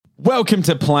Welcome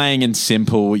to Playing and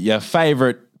Simple, your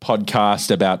favourite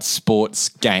podcast about sports,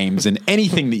 games, and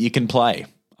anything that you can play.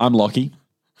 I'm Lockie.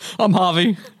 I'm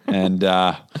Harvey. And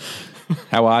how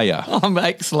are you? I'm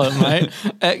excellent, mate.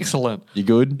 Excellent. You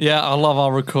good? Yeah, I love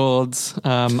our records.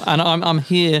 And I'm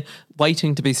here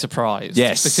waiting to be surprised.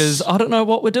 Yes. Because I don't know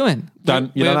what we're doing. You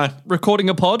don't We're know. recording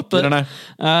a pod, but You don't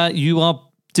know. You are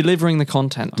delivering the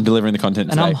content. I'm delivering the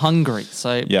content And today. I'm hungry.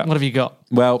 So Yeah. what have you got?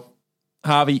 Well,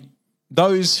 Harvey,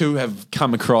 those who have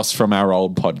come across from our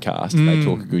old podcast, They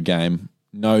Talk a Good Game,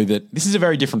 know that this is a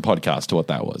very different podcast to what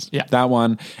that was. Yeah. That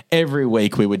one, every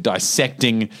week we were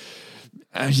dissecting,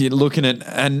 looking at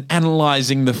and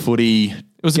analysing the footy. It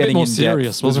was a bit more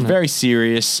serious, wasn't it? Very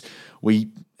serious.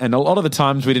 And a lot of the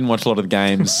times we didn't watch a lot of the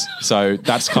games, so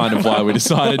that's kind of why we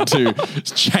decided to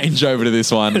change over to this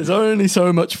one. There's only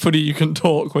so much footy you can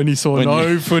talk when you saw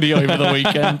footy over the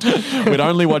weekend. We'd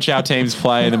only watch our teams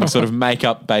play and then we sort of make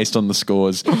up based on the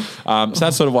scores. So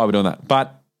that's sort of why we're doing that.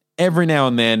 But every now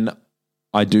and then,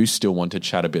 I do still want to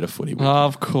chat a bit of footy with you.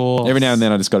 Of course. Every now and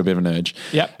then, I just got a bit of an urge.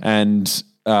 Yep. And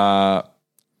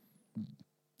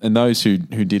those who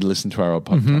did listen to our old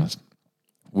podcast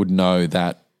would know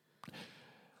that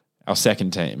our second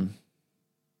team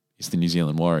is the New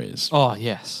Zealand Warriors. Oh,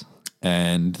 yes.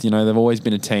 And, they've always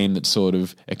been a team that's sort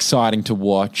of exciting to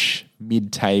watch,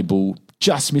 mid-table,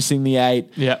 just missing the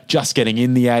 8, just getting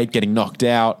in the 8, getting knocked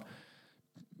out.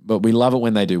 But we love it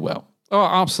when they do well. Oh,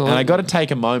 absolutely. And I got to take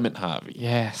a moment, Harvey.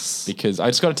 Yes. Because I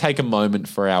just got to take a moment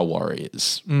for our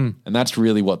Warriors. And that's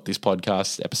really what this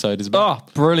podcast episode is about.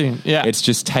 Oh, brilliant. Yeah. It's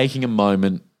just taking a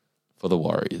moment for the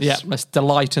Warriors. Yeah, let's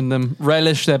delight in them,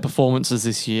 relish their performances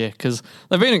this year because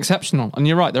they've been exceptional. And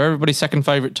you're right, they're everybody's second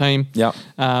favourite team. Yeah.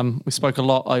 We spoke a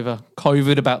lot over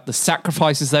COVID about the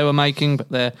sacrifices they were making, but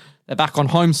they're back on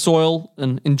home soil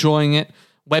and enjoying it.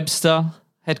 Webster,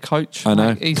 head coach. I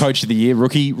know. He's Coach of the year,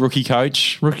 rookie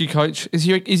coach. rookie coach. Is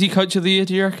he coach of the year,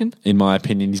 do you reckon? In my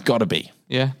opinion, he's got to be.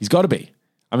 Yeah. He's got to be.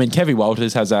 I mean, Kevin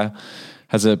Walters has a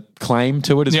claim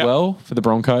to it as well for the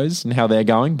Broncos and how they're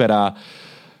going, but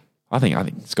I think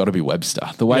it's got to be Webster.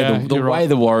 The way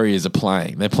the Warriors are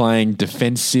playing, they're playing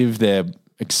defensive. They're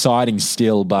exciting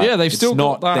still, but they've still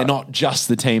got that. They're not just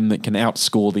the team that can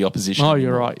outscore the opposition. Oh,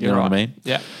 you're right. You know what I mean?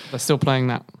 Yeah, they're still playing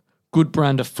that good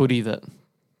brand of footy that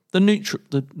the neutral.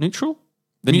 The neutral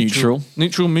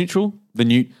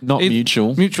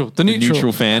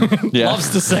fan. Yeah. Loves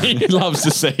to see. He loves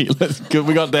to see. Good,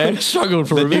 we got there. Struggled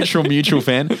for the a bit. neutral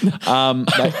fan.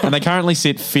 They currently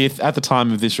sit 5th at the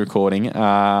time of this recording.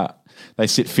 They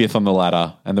sit 5th on the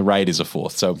ladder, and the Raiders are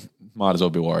 4th. So might as well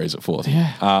be Warriors at 4th.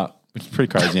 Yeah. Which is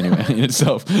pretty crazy anyway in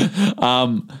itself.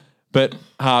 But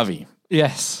Harvey,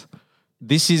 Yes.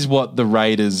 this is what the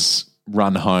Raiders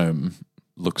run home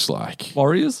looks like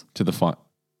Warriors? to the fight.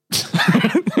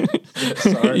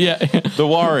 Sorry. Yeah. The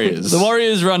Warriors. The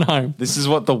Warriors run home. This is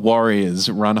what the Warriors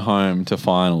run home to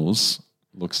finals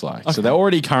looks like. Okay. So they're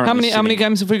already currently How many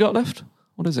games have we got left?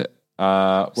 What is it?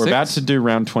 We're 6? about to do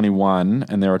round 21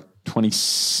 and there are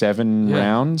 27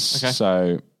 rounds. Okay.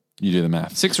 So you do the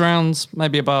math. 6 rounds,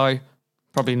 maybe a bye.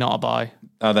 Probably not a bye.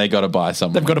 They got to buy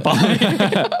something. They've got a bye.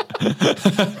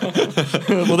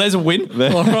 Well, there's a win.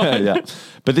 All right. Yeah.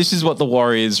 But this is what the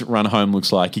Warriors run home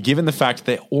looks like, given the fact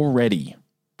they're already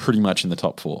pretty much in the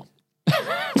top 4.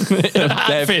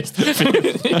 Fifth.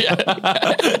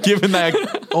 Given they're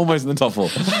almost in the top 4.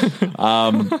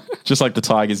 Just like the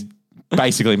Tigers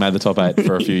basically made the top 8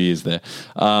 for a few years there.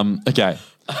 Okay.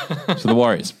 So the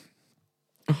Warriors.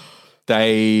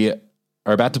 They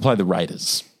are about to play the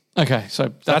Raiders. Okay,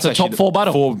 so that's a actually top 4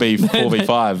 battle.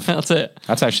 4v5. That's it.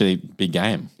 That's actually a big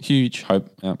game. Huge. I'm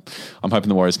hoping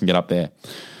the Warriors can get up there.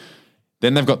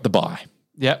 Then they've got the bye.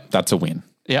 Yep. That's a win.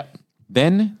 Yep.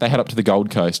 Then they head up to the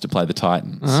Gold Coast to play the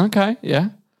Titans. Okay, yeah.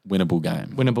 Winnable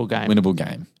game. Winnable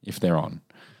game if they're on.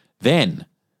 Then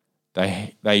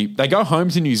they go home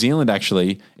to New Zealand,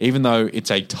 actually, even though it's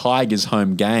a Tigers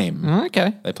home game.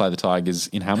 Okay. They play the Tigers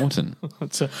in Hamilton.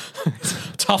 It's a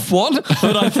tough one,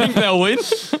 but I think they'll win.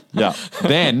 Yeah.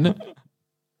 Then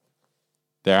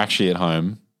they're actually at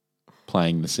home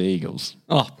playing the Sea Eagles.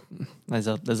 Oh, there's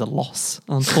a loss,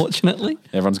 unfortunately.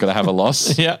 Everyone's got to have a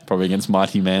loss. Yeah. Probably against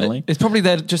Mighty Manly. It's probably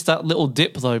just that little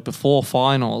dip, though, before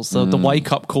finals, the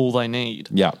wake-up call they need.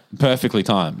 Yeah. Perfectly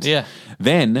timed. Yeah.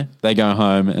 Then they go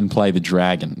home and play the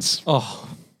Dragons. Oh,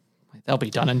 they'll be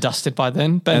done and dusted by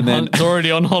then. Ben then- Hunt's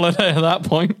already on holiday at that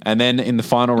point. And then in the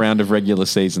final round of regular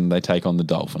season, they take on the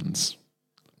Dolphins.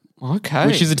 Okay.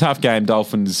 Which is a tough game.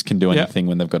 Dolphins can do anything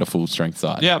when they've got a full strength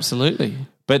side. Yeah, absolutely.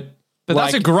 But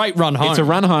that's a great run home. It's a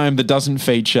run home that doesn't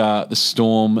feature the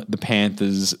Storm, the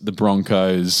Panthers, the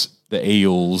Broncos, the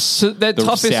Eels. So their the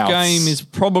toughest Souths. game is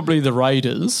probably the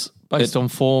Raiders, based on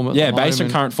form. At the based on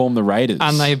moment. current form, the Raiders.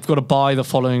 And they've got to bye the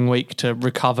following week to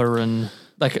recover, and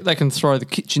they can throw the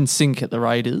kitchen sink at the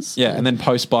Raiders. Yeah, and then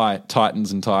post-bye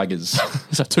Titans and Tigers.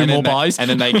 So two more buys. And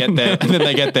then they get their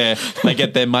they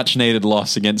get their much needed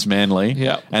loss against Manly.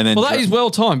 Yeah. And then that is well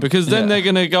timed, because then Yeah. they're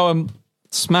going to go and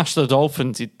smash the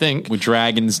Dolphins, you'd think. with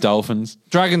Dragons, Dolphins.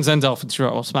 Dragons and Dolphins,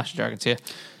 right? Well, smash the Dragons here.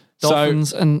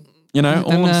 Dolphins and You know,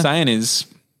 all and, I'm saying is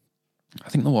I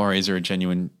think the Warriors are a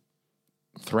genuine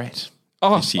threat.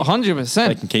 oh, this year. 100%.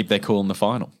 They can keep their cool in the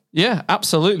final. Yeah,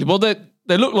 absolutely. Well, they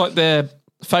look like they're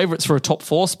favourites for a top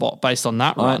 4 spot based on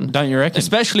that run. Don't you reckon?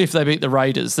 Especially if they beat the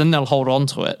Raiders, then they'll hold on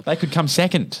to it. They could come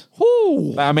second.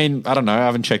 Ooh. I mean, I don't know. I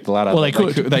haven't checked the ladder. Well, they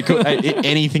but could. They could.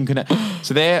 Anything could.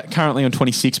 So they're currently on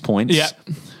 26 points. Yeah.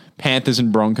 Panthers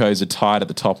and Broncos are tied at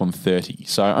the top on 30.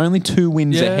 So only 2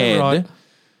 wins ahead. Right.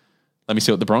 Let me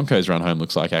see what the Broncos run home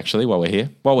looks like, actually, while we're here.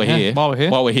 While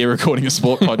we're here recording a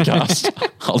sport podcast.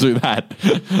 I'll do that.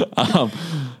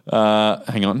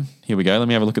 Hang on. Here we go. Let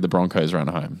me have a look at the Broncos run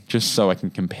home, just so I can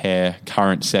compare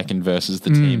current second versus the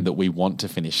team that we want to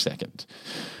finish second.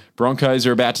 Broncos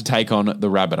are about to take on the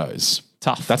Rabbitohs.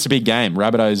 Tough. That's a big game.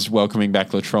 Rabbitohs welcoming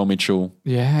back Latrell Mitchell.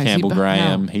 Yeah, is he Campbell back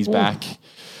Graham. now? He's Ooh. back.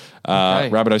 Okay.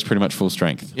 Rabbitohs pretty much full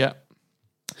strength. Yeah.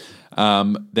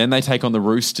 Then they take on the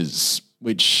Roosters,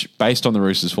 which, based on the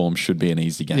Roosters' form, should be an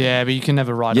easy game. Yeah, but you can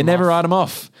never ride You them never off. write them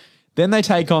off. Then they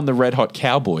take on the Red Hot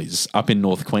Cowboys up in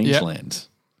North Queensland.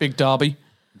 Big derby.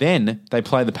 Then they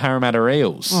play the Parramatta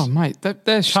Eels. Oh, mate, they're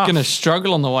going to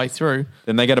struggle on the way through.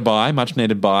 Then they get a bye, much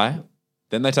needed bye.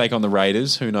 Then they take on the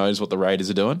Raiders. Who knows what the Raiders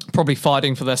are doing? Probably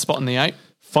fighting for their spot in the 8.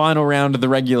 Final round of the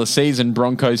regular season,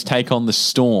 Broncos take on the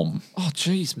Storm. Oh,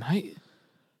 jeez, mate.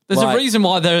 There's Like- a reason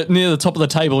why they're near the top of the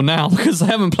table now, because they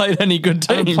haven't played any good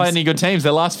They haven't teams. played any good teams.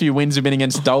 Their last few wins have been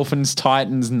against Dolphins,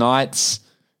 Titans, Knights,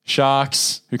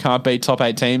 Sharks, who can't beat top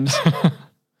 8 teams.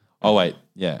 Oh, wait.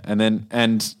 Yeah.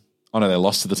 Oh, no, they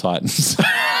lost to the Titans.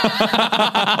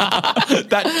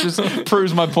 That just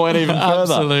proves my point even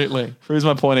further. Absolutely. Proves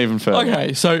my point even further.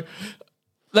 Okay, so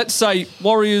let's say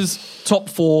Warriors top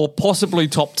 4, possibly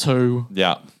top 2.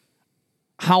 Yeah.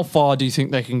 How far do you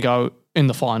think they can go in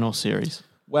the final series?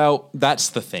 Well, that's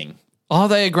the thing. Are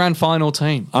they a grand final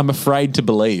team? I'm afraid to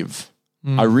believe.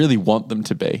 I really want them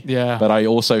to be. Yeah. But I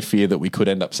also fear that we could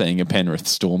end up seeing a Penrith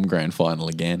Storm grand final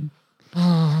again.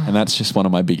 And that's just one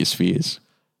of my biggest fears.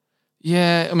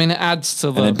 Yeah, I mean, it adds to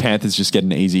the... And then Panthers just get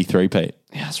an easy 3-peat.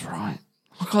 Yeah, that's right.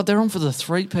 Oh, God, they're on for the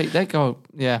 3-peat. They go...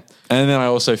 Yeah. And then I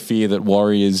also fear that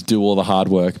Warriors do all the hard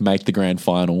work, make the grand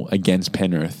final against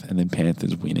Penrith, and then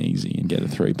Panthers win easy and get a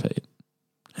 3-peat.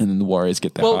 And then the Warriors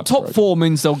get their Well, hearts top broken. 4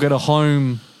 means they'll get a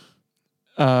home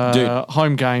Dude.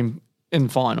 home game in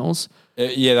finals.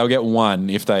 Yeah, they'll get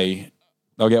one if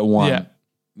they'll get one. Yeah.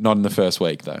 Not in the first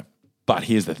week, though. But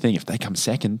here's the thing. If they come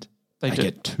second, They they do.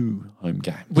 get 2 home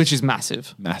games. Which is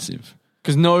massive. Massive.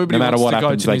 Because nobody No matter wants what to go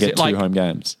happens, to they New get Zealand. 2 home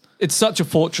games. It's such a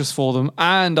fortress for them,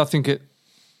 and I think it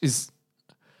is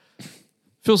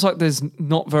feels like there's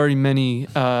not very many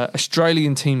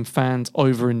Australian team fans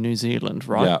over in New Zealand,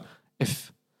 right? Yeah.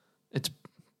 If it's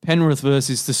Penrith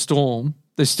versus the Storm,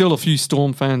 there's still a few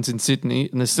Storm fans in Sydney,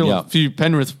 and there's still Yeah. a few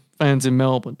Penrith fans in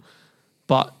Melbourne,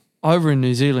 but over in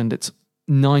New Zealand, it's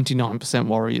 99%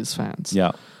 Warriors fans.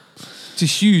 Yeah.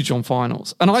 It's huge on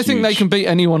finals, and I think they huge. can beat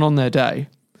anyone on their day.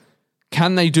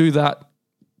 Can they do that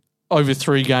over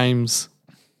 3 games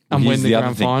and Here's win the other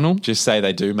grand thing. final? Just say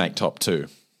they do make top 2,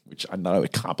 which I know I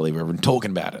can't believe we're even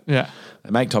talking about it. Yeah.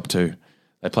 They make top 2.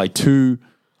 They play 2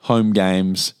 home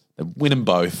games. They win them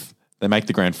both. They make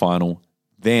the grand final.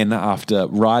 Then, after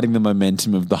riding the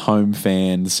momentum of the home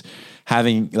fans,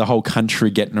 having the whole country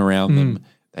getting around them,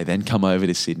 they then come over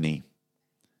to Sydney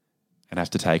and have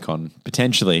to take on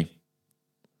potentially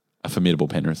a formidable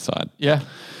Penrith side. Yeah.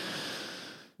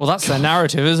 Well, that's their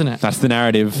narrative, isn't it? That's the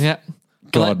narrative. Yeah.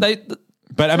 God. They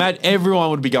But I imagine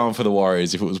everyone would be going for the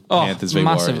Warriors if it was Panthers v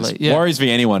massively, Warriors. yeah. Warriors v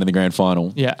anyone in the grand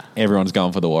final. Yeah. Everyone's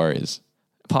going for the Warriors.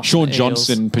 apart from Sean the Eels.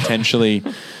 Johnson potentially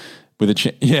with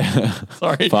a yeah.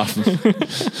 Sorry. Apart from-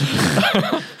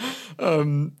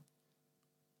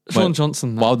 Sean Wait,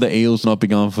 Johnson. Why would the Eels not be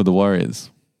going for the Warriors?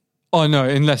 Oh, no,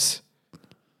 unless...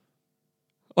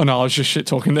 Oh, no, I was just shit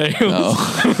talking the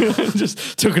Eels.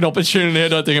 Just took an opportunity. I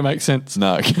don't think it makes sense.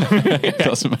 No, it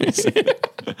doesn't make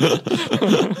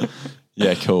sense.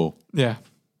 Yeah, cool. Yeah.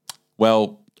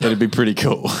 Well, it'd be pretty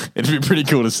cool. It'd be pretty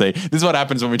cool to see. This is what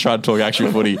happens when we try to talk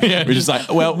actual footy. Yeah. We're just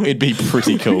like, well, it'd be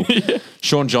pretty cool.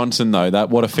 Sean Johnson, though,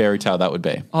 what a fairy tale that would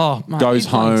be. Oh, man. Goes he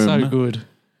played home. So good.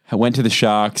 Went to the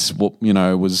Sharks, thought he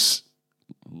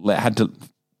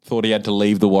had to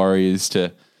leave the Warriors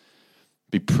to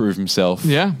prove himself.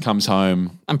 Yeah. Comes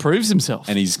home And proves himself.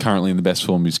 and he's currently in the best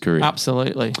form of his career.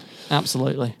 Absolutely.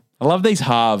 I love these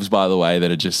halves, by the way,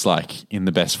 that are just like in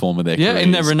the best form of their careers.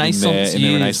 in their Renaissance in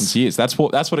years. their Renaissance years. That's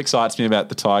what excites me about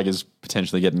the Tigers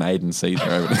potentially getting Aiden Caesar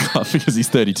over the club because he's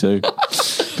 32.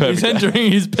 He's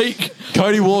entering his peak.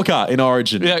 Cody Walker in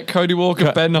Origin. Yeah, Cody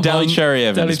Walker, Ben Hunt. Daly Cherry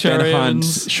Evans, Ben Hunt,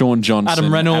 Sean Johnson,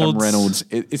 Adam Reynolds.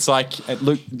 It's like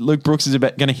Luke Brooks is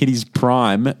going to hit his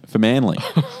prime for Manly.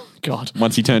 God.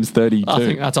 Once he turns 32. I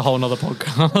think that's a whole nother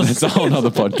podcast. It's a whole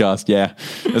nother podcast, yeah.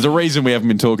 There's a reason we haven't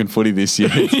been talking footy this year.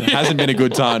 It hasn't been a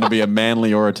good time to be a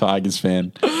Manly or a Tigers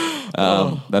fan.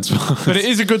 That's But it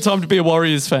is a good time to be a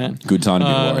Warriors fan. good time to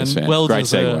be a Warriors fan. well Great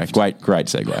deserved. segue. Great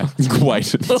segue.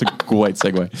 It's a great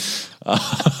segue.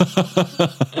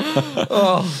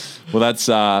 Well,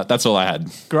 that's all I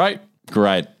had. Great.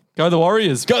 Great. Go the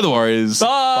Warriors. Go the Warriors.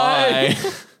 Bye.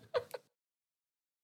 Bye.